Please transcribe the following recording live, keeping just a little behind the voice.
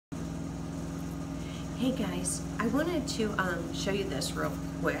Hey guys, I wanted to show you this real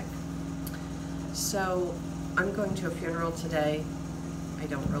quick. So I'm going to a funeral today. I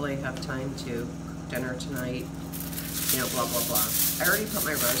don't really have time to cook dinner tonight, you know, blah blah blah. I already put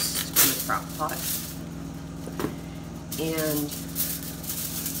my roast in the crock pot, and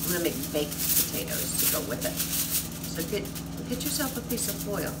I'm gonna make baked potatoes to go with it. So get yourself a piece of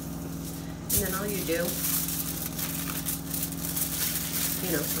foil, and then all you do,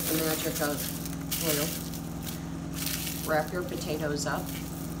 you know, with the magic of foil, wrap your potatoes up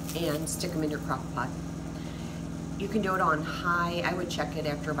and stick them in your crock pot. You can do it on high. I would check it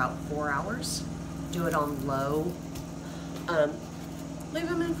after about 4 hours. Do it on low. Leave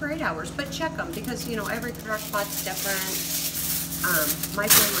them in for 8 hours, but check them because, you know, every crock pot's different. My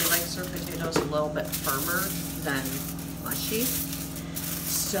family likes their potatoes a little bit firmer than mushy.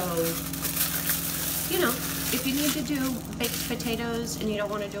 So, you know, if you need to do baked potatoes and you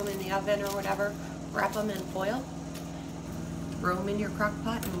don't want to do them in the oven or whatever, wrap them in foil, throw them in your crock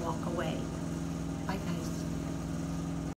pot and walk away.